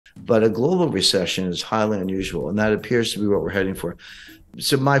but a global recession is highly unusual, and that appears to be what we're heading for.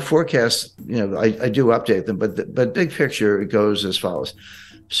 So my forecast, I do update them, but big picture, it goes as follows.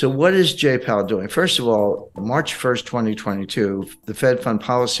 So what is Jay Powell doing? First of all, March 1st, 2022, the Fed fund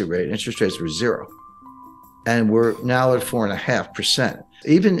policy rate, interest rates were zero. And we're now at 4.5%.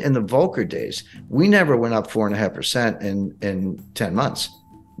 Even in the Volcker days, we never went up 4.5% in 10 months.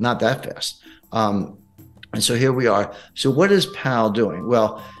 Not that fast. And so here we are. So what is Powell doing?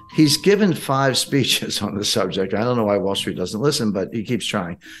 Well, he's given 5 speeches on the subject. I don't know why Wall Street doesn't listen, but he keeps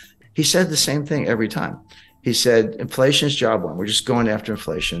trying. He said the same thing every time. He said, inflation is job one. We're just going after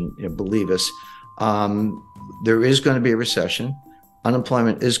inflation. Believe us. There is going to be a recession.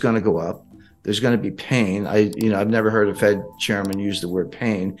 Unemployment is going to go up. There's going to be pain. I've never heard a Fed chairman use the word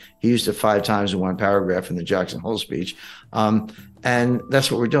pain. He used it 5 times in one paragraph in the Jackson Hole speech. And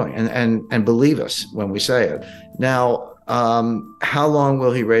that's what we're doing. And believe us when we say it. Now, how long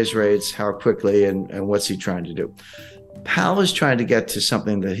will he raise rates? How quickly? And what's he trying to do? Powell is trying to get to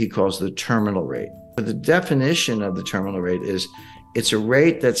something that he calls the terminal rate. But the definition of the terminal rate is it's a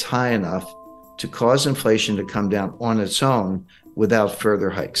rate that's high enough to cause inflation to come down on its own without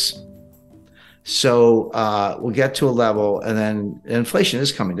further hikes. So we'll get to a level, and then inflation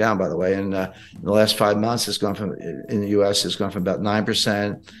is coming down, by the way. And in the last 5 months, it's gone from, in the US, it's gone from about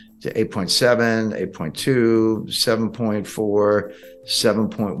 9% to 8.7, 8.2, 7.4,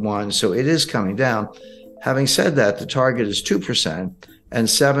 7.1. So it is coming down. Having said that, the target is 2%, and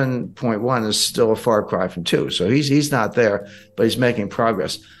 7.1 is still a far cry from 2. So he's not there, but he's making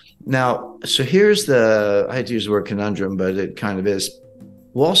progress. Now, so here's I hate to use the word conundrum, but it kind of is.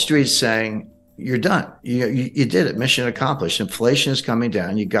 Wall Street's saying, you're done. You did it. Mission accomplished. Inflation is coming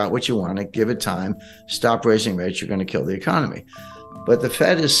down. You got what you wanted. Give it time. Stop raising rates. You're going to kill the economy. But the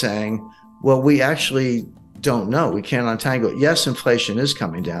Fed is saying, well, we actually don't know. We can't untangle it. Yes, inflation is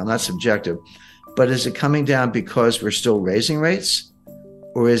coming down. That's objective. But is it coming down because we're still raising rates?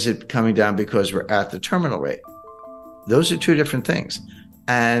 Or is it coming down because we're at the terminal rate? Those are 2 different things.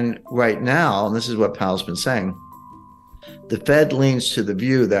 And right now, and this is what Powell's been saying, the Fed leans to the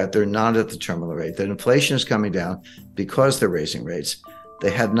view that they're not at the terminal rate, that inflation is coming down because they're raising rates. They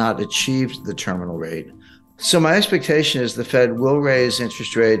have not achieved the terminal rate. So my expectation is the Fed will raise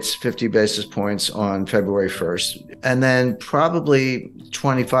interest rates 50 basis points on February 1st, and then probably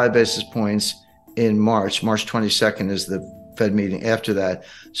 25 basis points in March. March 22nd is the Fed meeting after that.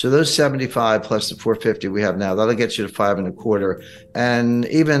 So those 75 plus the 450 we have now, that'll get you to 5.25. And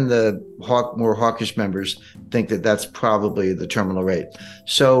even the more hawkish members think that that's probably the terminal rate.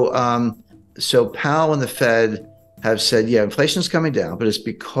 So Powell and the Fed have said, yeah, inflation's coming down, but it's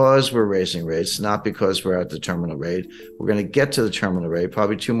because we're raising rates, not because we're at the terminal rate. We're going to get to the terminal rate,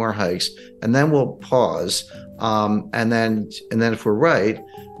 probably 2 more hikes, and then we'll pause. And then if we're right,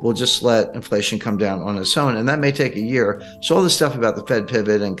 we'll just let inflation come down on its own. And that may take a year. So all this stuff about the Fed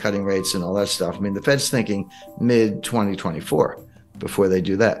pivot and cutting rates and all that stuff, I mean, the Fed's thinking mid-2024 before they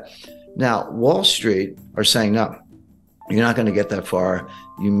do that. Now, Wall Street are saying, no, you're not going to get that far.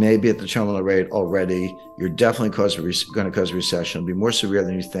 You may be at the terminal rate already. You're definitely going to cause a recession. It'll be more severe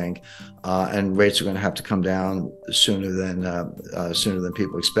than you think, and rates are going to have to come down sooner than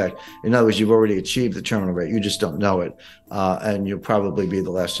people expect. In other words, you've already achieved the terminal rate. You just don't know it, and you'll probably be the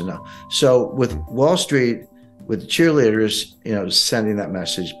last to know. So with Wall Street, with the cheerleaders, sending that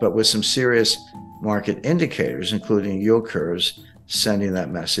message, but with some serious market indicators, including yield curves, sending that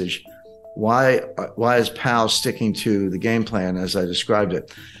message. Why is Powell sticking to the game plan as I described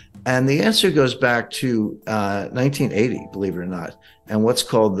it? And the answer goes back to 1980, believe it or not, and what's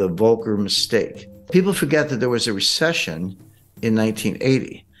called the Volcker mistake. People forget that there was a recession in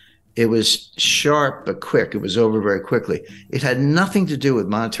 1980. It was sharp but quick. It was over very quickly. It had nothing to do with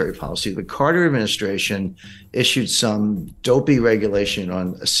monetary policy. The Carter administration issued some dopey regulation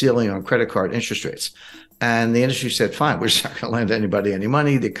on a ceiling on credit card interest rates. And the industry said, fine, we're just not going to lend anybody any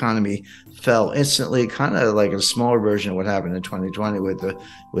money. The economy fell instantly, kind of like a smaller version of what happened in 2020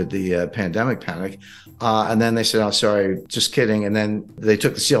 with the pandemic panic. And then they said, oh, sorry, just kidding. And then they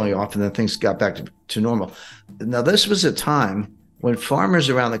took the ceiling off, and then things got back to normal. Now, this was a time when farmers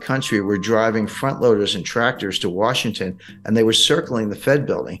around the country were driving front loaders and tractors to Washington, and they were circling the Fed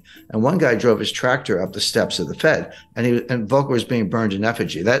building. And one guy drove his tractor up the steps of the Fed, and Volcker was being burned in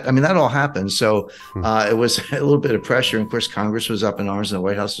effigy. That all happened. So it was a little bit of pressure. And of course, Congress was up in arms and the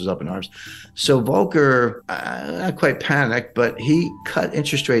White House was up in arms. So Volcker, not quite panicked, but he cut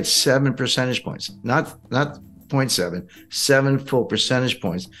interest rates 7 percentage points, not 0.7, 7 full percentage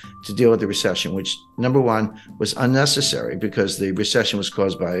points to deal with the recession, which, number one, was unnecessary because the recession was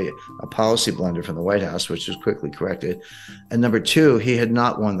caused by a policy blunder from the White House, which was quickly corrected. And number two, he had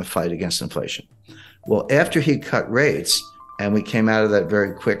not won the fight against inflation. Well, after he cut rates and we came out of that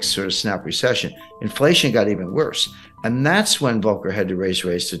very quick sort of snap recession, inflation got even worse. And that's when Volcker had to raise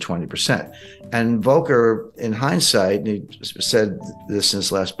rates to 20%. And Volcker, in hindsight, and he said this in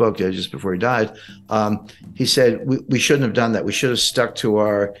his last book, just before he died, he said, we shouldn't have done that. We should have stuck to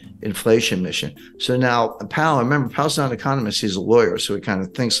our inflation mission. So now Powell, remember, Powell's not an economist, he's a lawyer, so he kind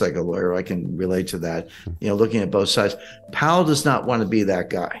of thinks like a lawyer. I can relate to that, looking at both sides. Powell does not want to be that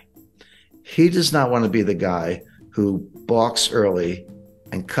guy. He does not want to be the guy who balks early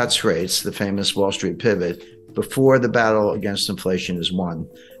and cuts rates, the famous Wall Street pivot, before the battle against inflation is won,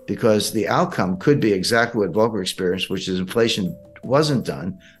 because the outcome could be exactly what Volcker experienced, which is inflation wasn't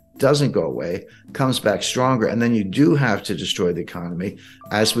done, doesn't go away, comes back stronger, and then you do have to destroy the economy,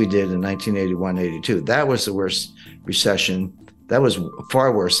 as we did in 1981-82. That was the worst recession. That was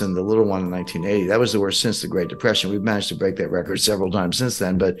far worse than the little one in 1980. That was the worst since the Great Depression. We've managed to break that record several times since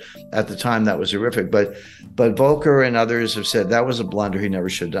then, but at the time that was horrific. But Volcker and others have said that was a blunder he never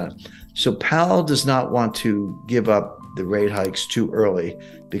should have done. So Powell does not want to give up the rate hikes too early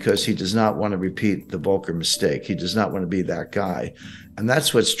because he does not want to repeat the Volcker mistake. He does not want to be that guy. And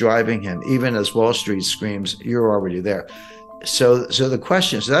that's what's driving him, even as Wall Street screams, you're already there. So the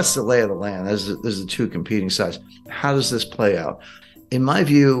question, so that's the lay of the land. There's the two competing sides. How does this play out? In my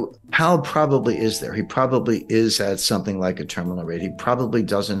view, Powell probably is there. He probably is at something like a terminal rate. He probably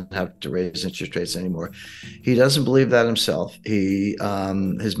doesn't have to raise interest rates anymore. He doesn't believe that himself. His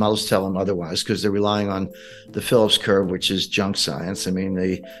models tell him otherwise because they're relying on the Phillips curve, which is junk science. I mean,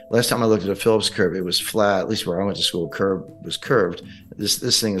 the last time I looked at a Phillips curve, it was flat. At least where I went to school, curve was curved.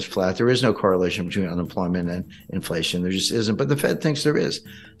 This thing is flat. There is no correlation between unemployment and inflation. There just isn't. But the Fed thinks there is.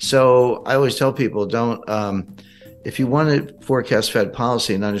 So I always tell people, don't. If you want to forecast Fed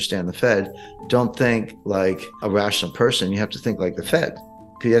policy and understand the Fed, don't think like a rational person. You have to think like the Fed.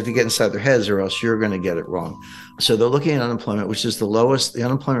 You have to get inside their heads or else you're going to get it wrong. So they're looking at unemployment, which is the lowest. The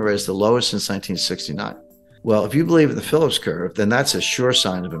unemployment rate is the lowest since 1969. Well, if you believe in the Phillips curve, then that's a sure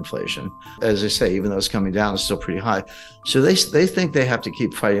sign of inflation. As I say, even though it's coming down, it's still pretty high. So they think they have to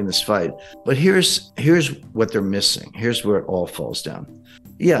keep fighting this fight. But here's what they're missing. Here's where it all falls down.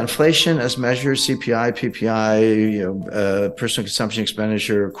 Yeah, inflation as measured, CPI, PPI, personal consumption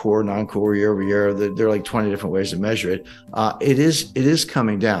expenditure, core, non-core, year over year. There are like 20 different ways to measure it. It is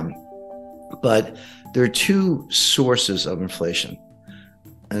coming down, but there are two sources of inflation.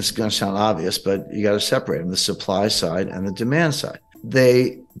 And it's going to sound obvious, but you got to separate them: the supply side and the demand side.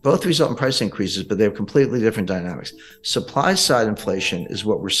 They both result in price increases, but they have completely different dynamics. Supply side inflation is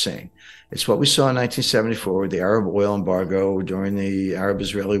what we're seeing. It's what we saw in 1974 with the Arab oil embargo during the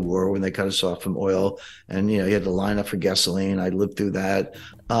Arab-Israeli war when they cut us off from oil. And, you had to line up for gasoline. I lived through that.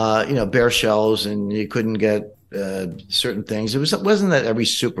 Bare shelves, and you couldn't get certain things. It wasn't that every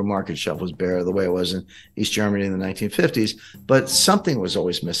supermarket shelf was bare the way it was in East Germany in the 1950s, but something was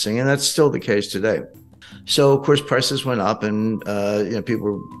always missing. And that's still the case today. So, of course, prices went up and,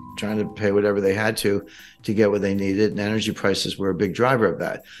 people were trying to pay whatever they had to get what they needed. And energy prices were a big driver of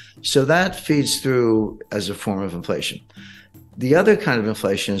that. So that feeds through as a form of inflation. The other kind of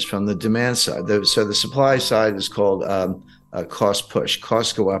inflation is from the demand side. So the supply side is called cost push.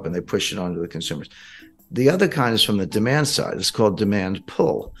 Costs go up and they push it onto the consumers. The other kind is from the demand side. It's called demand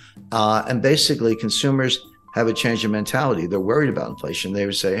pull. And basically consumers have a change in mentality. They're worried about inflation. They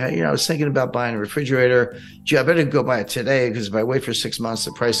would say, hey, I was thinking about buying a refrigerator. Gee, I better go buy it today because if I wait for 6 months,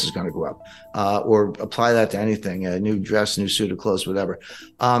 the price is going to go up. Or apply that to anything, a new dress, new suit of clothes, whatever.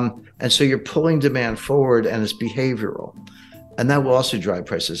 And so you're pulling demand forward and it's behavioral. And that will also drive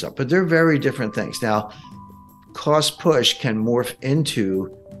prices up. But they're very different things. Now, cost push can morph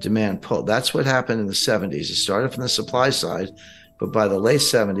into demand pull. That's what happened in the 70s. It started from the supply side. But by the late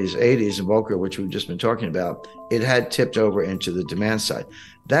 70s, 80s, and Volcker, which we've just been talking about, it had tipped over into the demand side.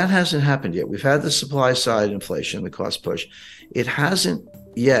 That hasn't happened yet. We've had the supply side inflation, the cost push. It hasn't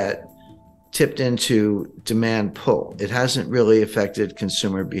yet tipped into demand pull. It hasn't really affected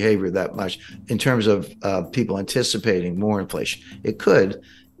consumer behavior that much in terms of people anticipating more inflation. It could,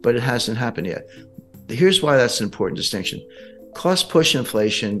 but it hasn't happened yet. Here's why that's an important distinction. Cost push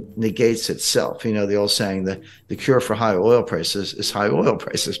inflation negates itself. The old saying that the cure for high oil prices is high oil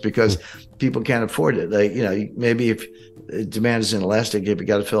prices because people can't afford it. Maybe if demand is inelastic, if you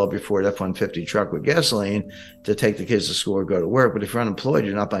got to fill up your Ford F-150 truck with gasoline to take the kids to school or go to work. But if you're unemployed,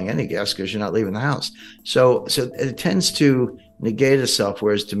 you're not buying any gas because you're not leaving the house. So it tends to negate itself,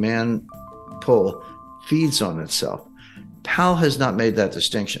 whereas demand pull feeds on itself. Powell has not made that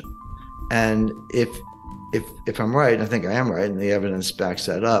distinction. And if I'm right, I think I am right, and the evidence backs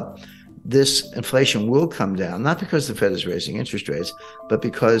that up, this inflation will come down, not because the Fed is raising interest rates, but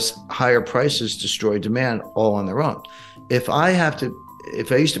because higher prices destroy demand all on their own. If I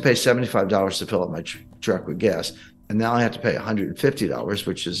used to pay $75 to fill up my truck with gas, and now I have to pay $150,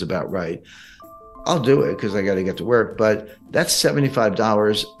 which is about right, I'll do it because I got to get to work. But that's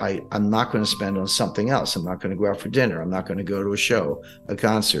 $75 I'm not going to spend on something else. I'm not going to go out for dinner. I'm not going to go to a show, a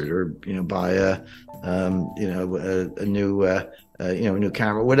concert, or buy a new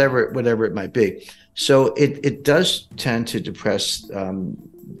camera, whatever it might be. So it does tend to depress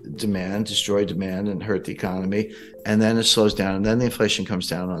demand, destroy demand, and hurt the economy. And then it slows down, and then the inflation comes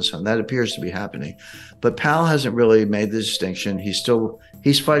down on its own. That appears to be happening. But Powell hasn't really made the distinction. He's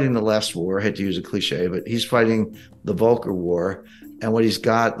fighting the last war. I hate to use a cliche, but he's fighting the Volcker War. And what he's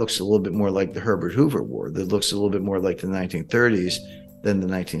got looks a little bit more like the Herbert Hoover War. That looks a little bit more like the 1930s than the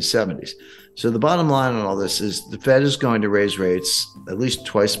 1970s. So the bottom line on all this is the Fed is going to raise rates at least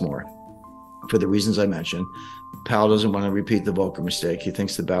twice more for the reasons I mentioned. Powell doesn't want to repeat the Volcker mistake. He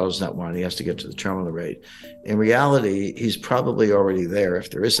thinks the battle's not won. He has to get to the terminal rate. In reality, he's probably already there,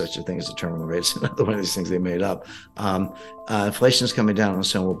 if there is such a thing as a terminal rate. It's another one of these things they made up. Inflation is coming down, and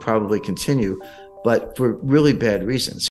so will probably continue, but for really bad reasons.